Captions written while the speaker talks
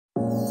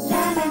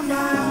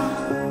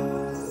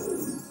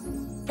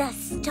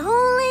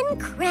stolen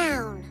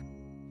crown.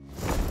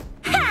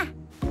 Ha!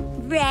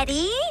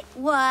 Ready?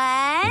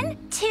 1,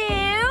 2,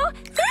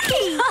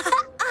 3!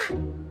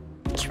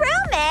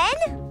 Truman!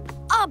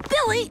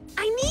 Billy,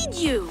 I need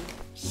you.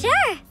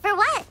 Sure, for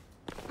what?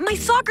 My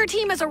soccer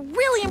team has a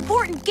really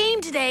important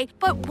game today,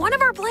 but one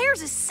of our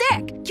players is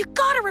sick. You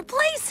gotta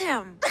replace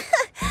him.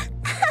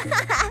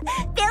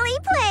 Billy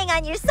playing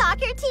on your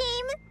soccer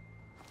team?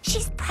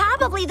 She's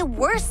probably the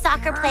worst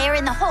soccer player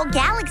in the whole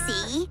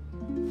galaxy.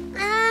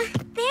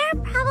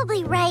 They're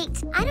probably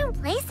right. I don't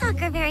play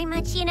soccer very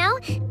much, you know?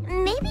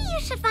 Maybe you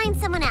should find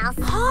someone else.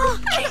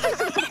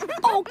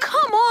 Oh,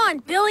 come on,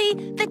 Billy.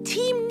 The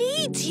team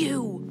needs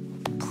you.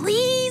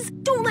 Please,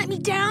 don't let me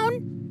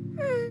down.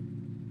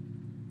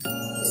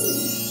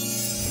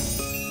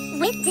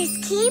 With this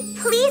key,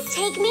 please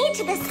take me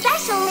to the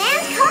special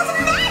land called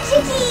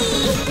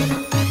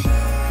Magiki!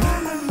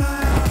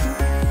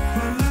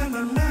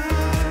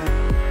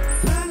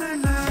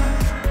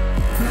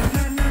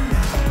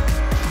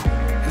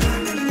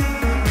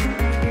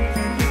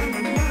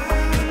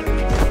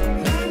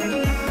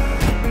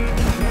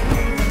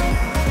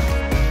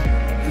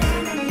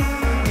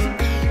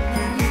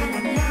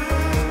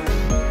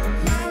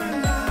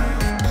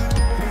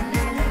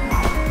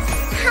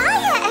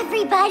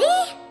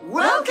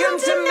 Welcome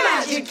to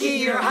Magiki,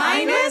 Your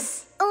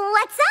Highness!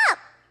 What's up?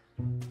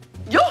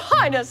 Your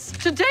Highness,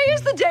 today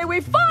is the day we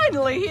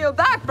finally hear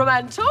back from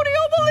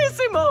Antonio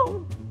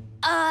Bellissimo!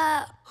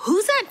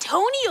 Who's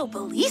Antonio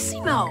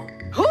Bellissimo?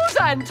 Who's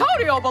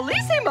Antonio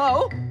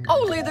Bellissimo?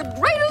 Only the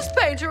greatest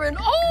painter in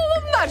all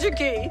of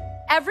Magiki!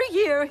 Every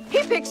year,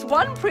 he picks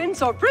one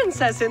prince or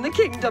princess in the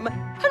kingdom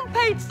and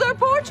paints their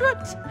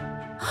portrait.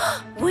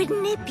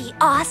 Wouldn't it be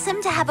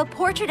awesome to have a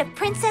portrait of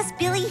Princess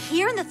Billie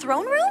here in the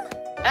throne room?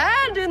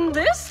 And in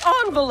this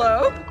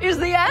envelope is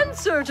the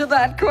answer to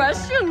that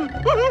question.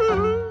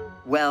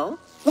 Well,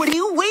 what are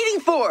you waiting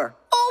for?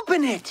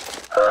 Open it!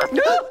 Sir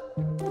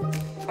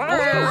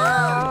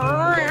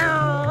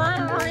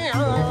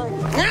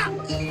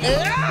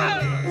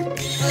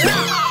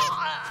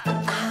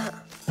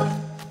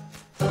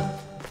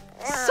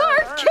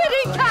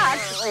Kitty Cat!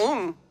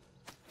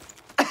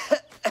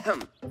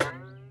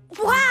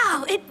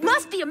 Wow, it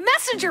must be a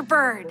messenger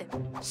bird.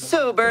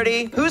 So,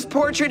 Bertie, whose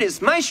portrait is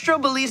Maestro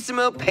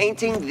Bellissimo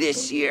painting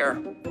this year?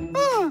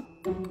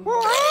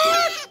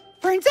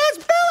 Princess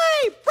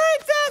Billie!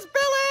 Princess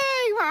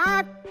Billie!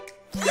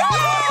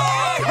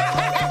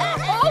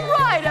 All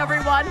right,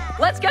 everyone,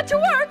 let's get to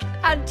work.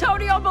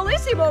 Antonio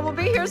Bellissimo will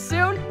be here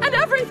soon, and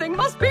everything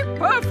must be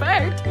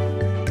perfect.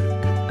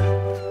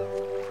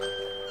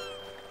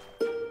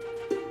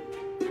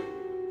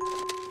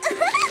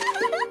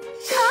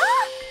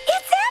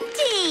 It's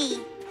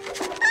empty!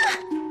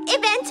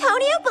 If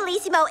Antonio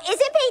Bellissimo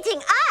isn't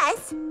painting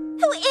us,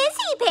 who is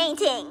he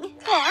painting?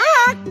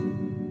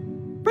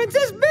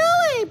 Princess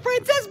Billie!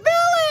 Princess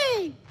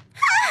Billie!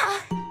 No!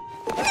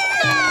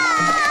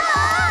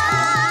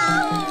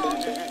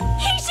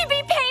 He should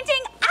be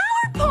painting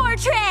our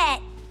portrait!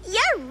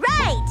 You're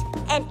right!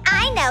 And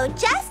I know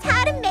just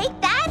how to make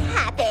that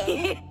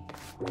happen.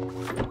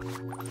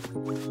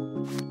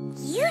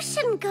 You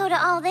shouldn't go to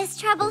all this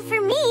trouble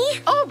for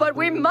me. Oh, but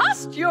we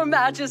must, Your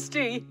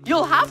Majesty.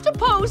 You'll have to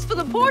pose for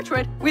the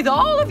portrait with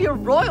all of your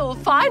royal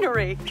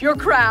finery. Your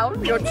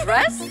crown, your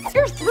dress,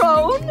 your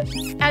throne,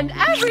 and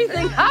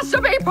everything has to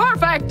be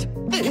perfect.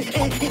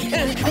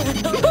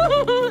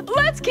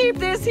 Let's keep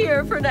this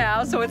here for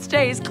now so it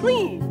stays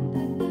clean.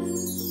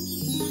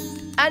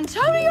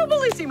 Antonio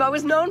Bellissimo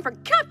is known for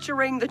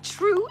capturing the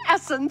true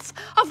essence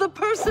of the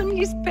person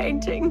he's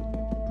painting.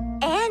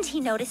 And he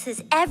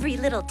notices every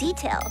little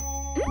detail.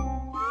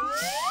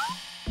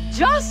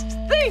 Just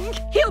think,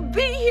 he'll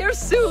be here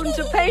soon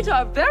to paint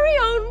our very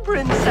own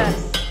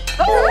princess.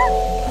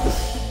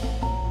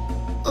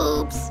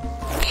 Oops.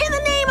 In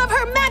the name of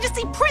Her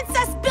Majesty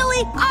Princess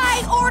Billie,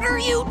 I order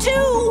you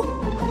to...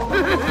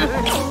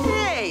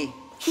 Hey,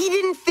 he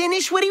didn't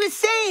finish what he was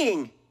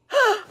saying.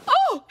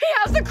 Oh, he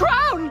has the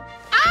crown!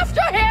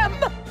 After him!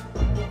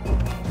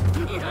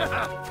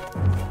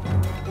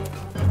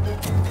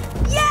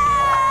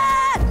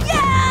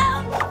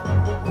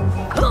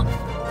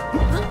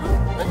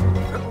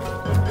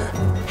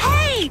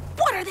 Hey,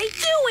 what are they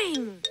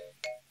doing?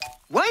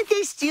 Why'd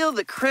they steal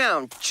the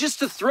crown just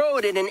to throw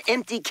it in an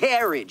empty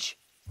carriage?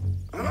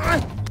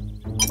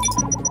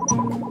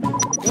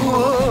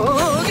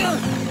 Whoa.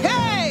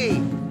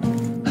 Hey!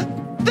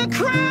 The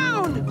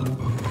crown!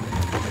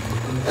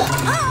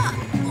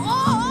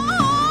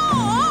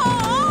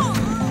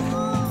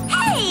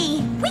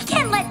 Hey, we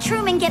can't let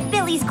Truman get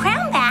Billy's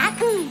crown back.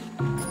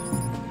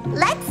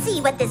 Let's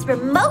see what this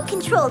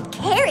remote-controlled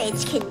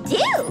carriage can do.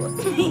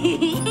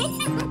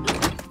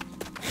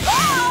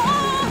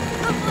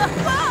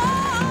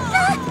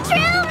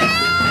 Truman!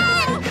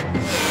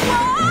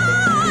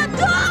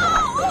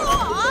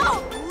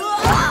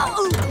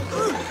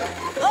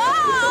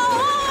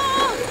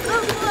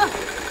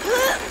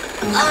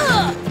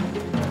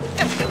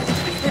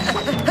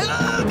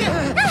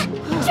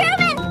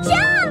 Truman,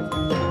 jump!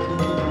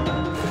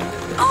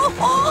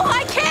 Oh,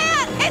 I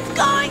can't! It's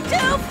gone!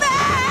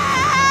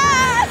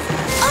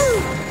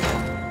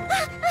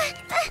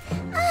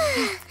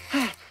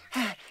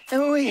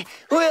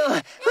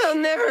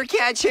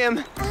 catch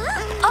him.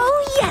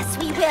 Oh, yes,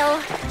 we will.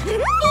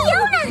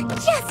 Fiona,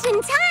 just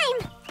in time.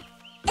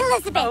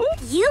 Elizabeth,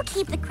 you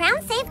keep the crown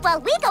safe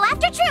while we go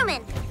after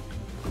Truman.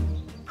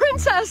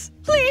 Princess,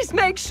 please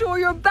make sure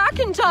you're back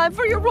in time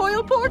for your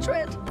royal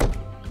portrait.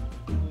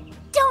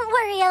 Don't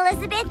worry,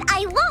 Elizabeth.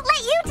 I won't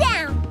let you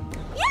down.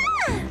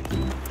 Yeah!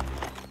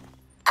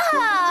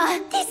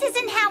 This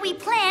isn't how we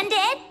planned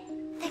it.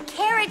 The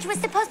carriage was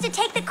supposed to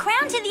take the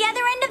crown to the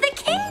other end of the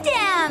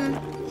kingdom.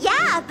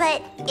 Yeah,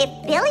 but if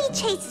Billie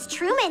chases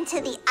Truman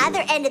to the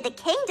other end of the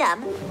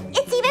kingdom,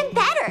 it's even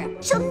better.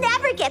 She'll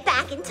never get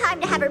back in time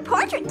to have her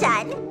portrait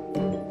done.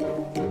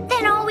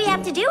 Then all we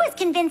have to do is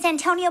convince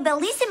Antonio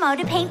Bellissimo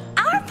to paint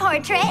our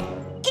portrait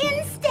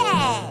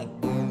instead.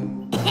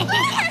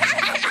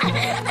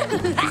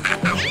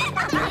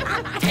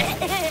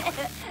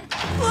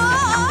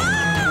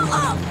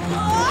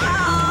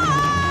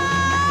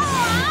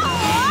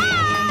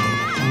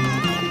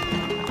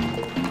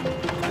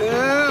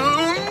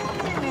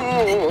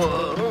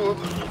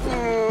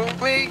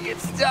 Make it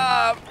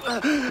stop.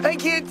 I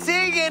can't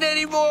take it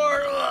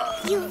anymore.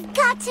 You've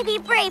got to be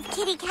brave,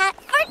 Kitty Cat,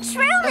 for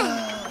Truman.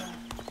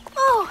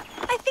 Oh,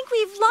 I think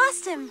we've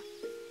lost him.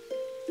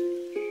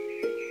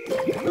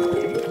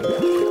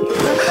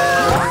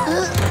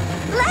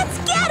 Let's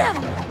get him!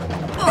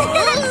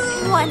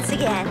 Once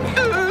again.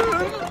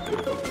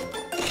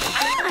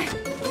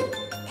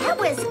 That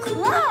was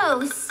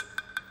close.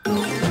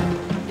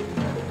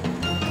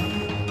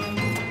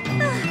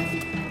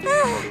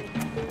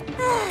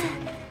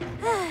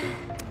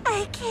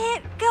 I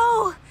can't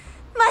go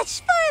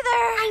much further.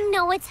 I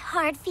know it's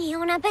hard,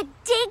 Fiona, but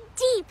dig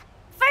deep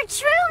for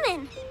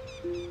Truman.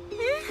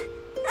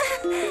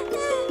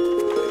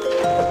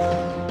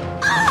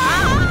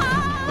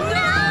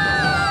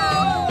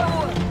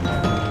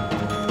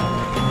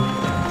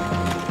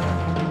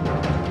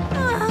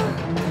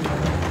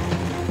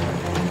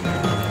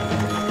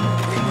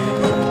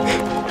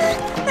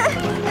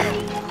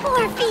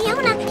 Poor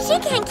Fiona, she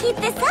can't keep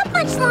this up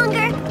much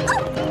longer.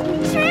 Oh,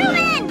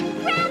 Truman!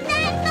 Grab that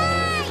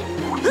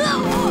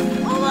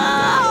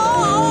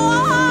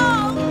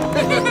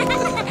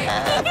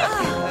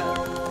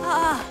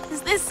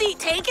Is this seat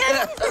taken?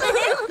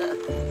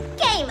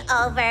 Game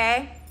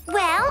over.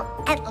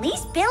 Well, at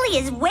least Billie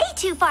is way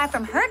too far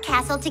from her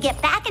castle to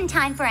get back in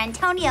time for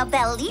Antonio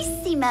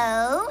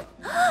Bellissimo.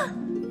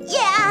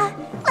 Yeah,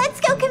 let's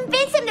go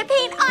convince him to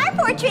paint our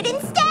portrait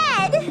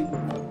instead.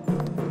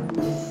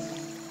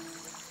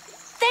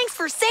 Thanks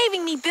for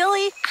saving me,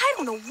 Billie. I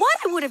don't know what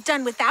I would have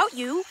done without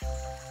you.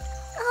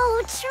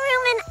 Oh,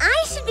 Truman,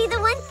 I should be the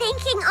one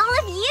thanking all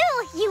of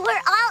you. You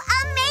were all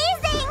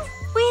amazing.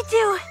 We'd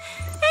do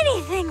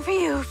anything for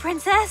you,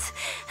 Princess.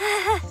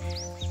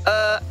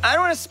 I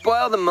don't want to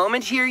spoil the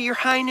moment here, Your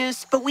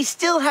Highness, but we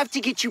still have to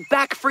get you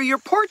back for your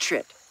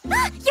portrait.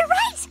 You're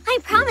right. I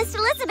promised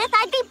Elizabeth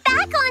I'd be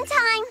back on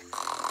time.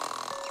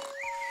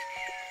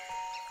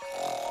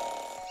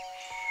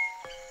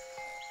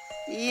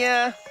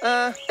 Yeah,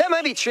 that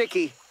might be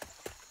tricky.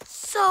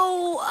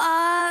 So,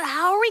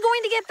 how are we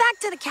going to get back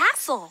to the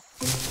castle?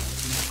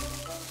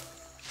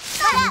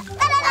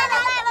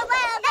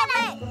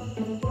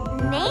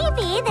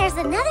 Maybe there's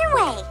another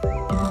way.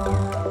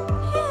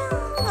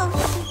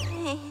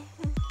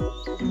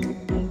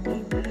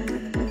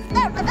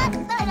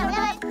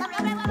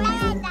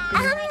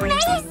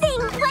 Amazing!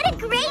 What a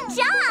great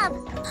job!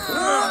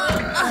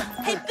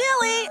 Hey,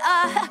 Billie,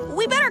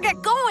 we better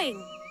get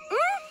going.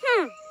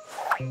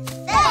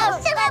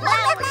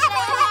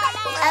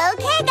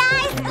 Okay,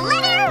 guys,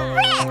 let her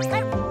rip!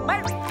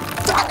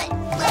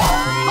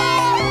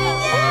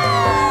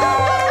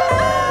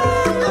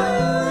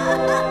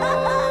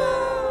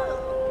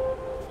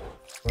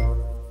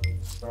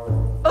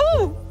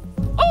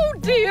 Oh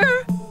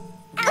dear.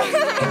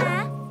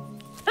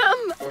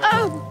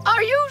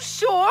 Are you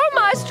sure,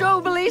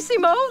 Maestro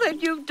Bellissimo,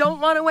 that you don't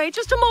want to wait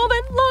just a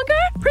moment longer?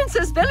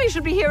 Princess Billie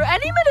should be here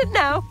any minute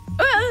now.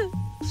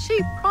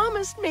 She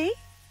promised me.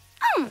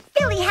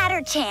 Billie had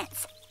her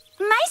chance.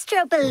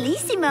 Maestro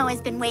Bellissimo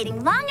has been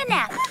waiting long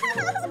enough.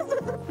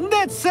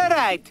 That's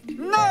right.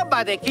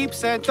 Nobody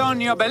keeps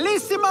Antonio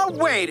Bellissimo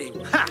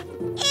waiting. Ha!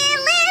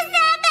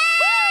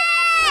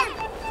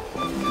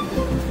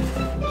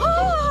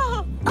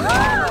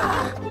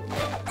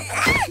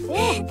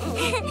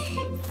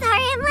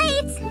 Sorry I'm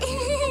late.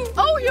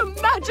 Oh, Your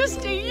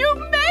Majesty, you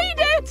made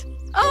it!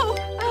 Oh,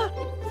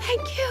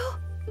 thank you.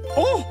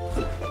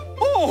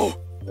 Oh!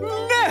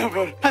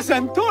 Never has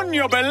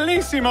Antonio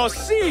Bellissimo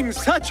seen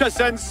such a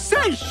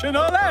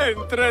sensational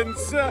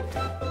entrance!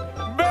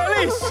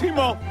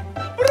 Bellissimo!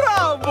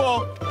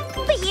 Bravo!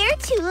 But you're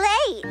too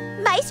late.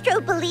 Maestro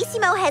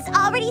Bellissimo has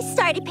already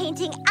started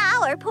painting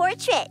our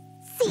portrait.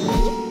 See?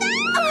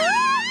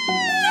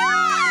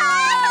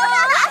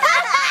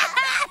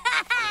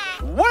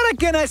 What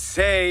can I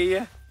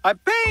say? I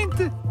paint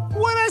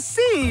what I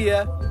see.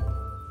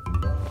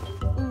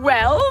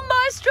 Well,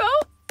 Maestro,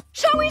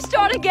 shall we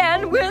start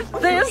again with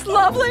this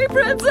lovely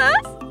princess?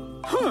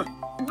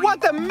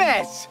 What a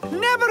mess!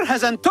 Never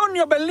has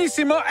Antonio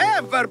Bellissimo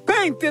ever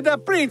painted a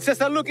princess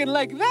looking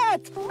like that!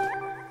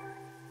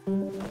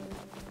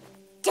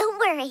 Don't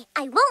worry,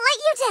 I won't let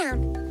you down.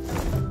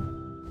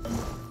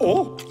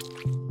 Oh!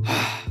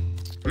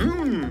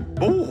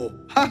 Oh!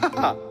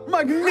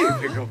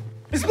 Magnifico!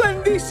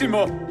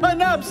 Splendissimo!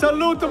 An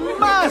absolute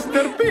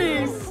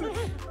masterpiece!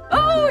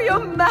 Oh,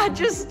 Your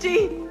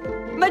Majesty!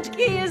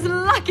 Magiki is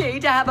lucky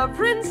to have a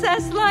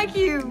princess like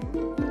you.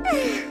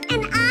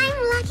 And I'm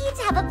lucky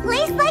to have a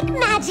place like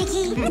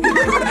Magiki.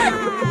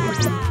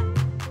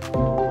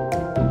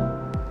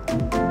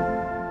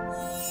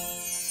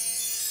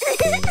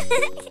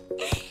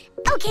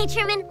 Okay,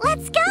 Truman,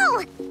 let's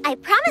go. I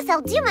promise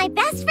I'll do my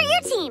best for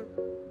your team.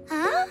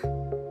 Huh?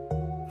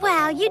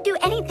 Wow, you'd do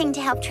anything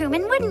to help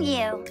Truman, wouldn't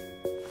you?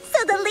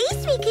 So the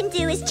least we can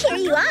do is cheer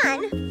you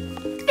on.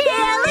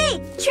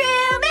 Billie!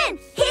 Truman!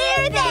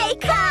 Here they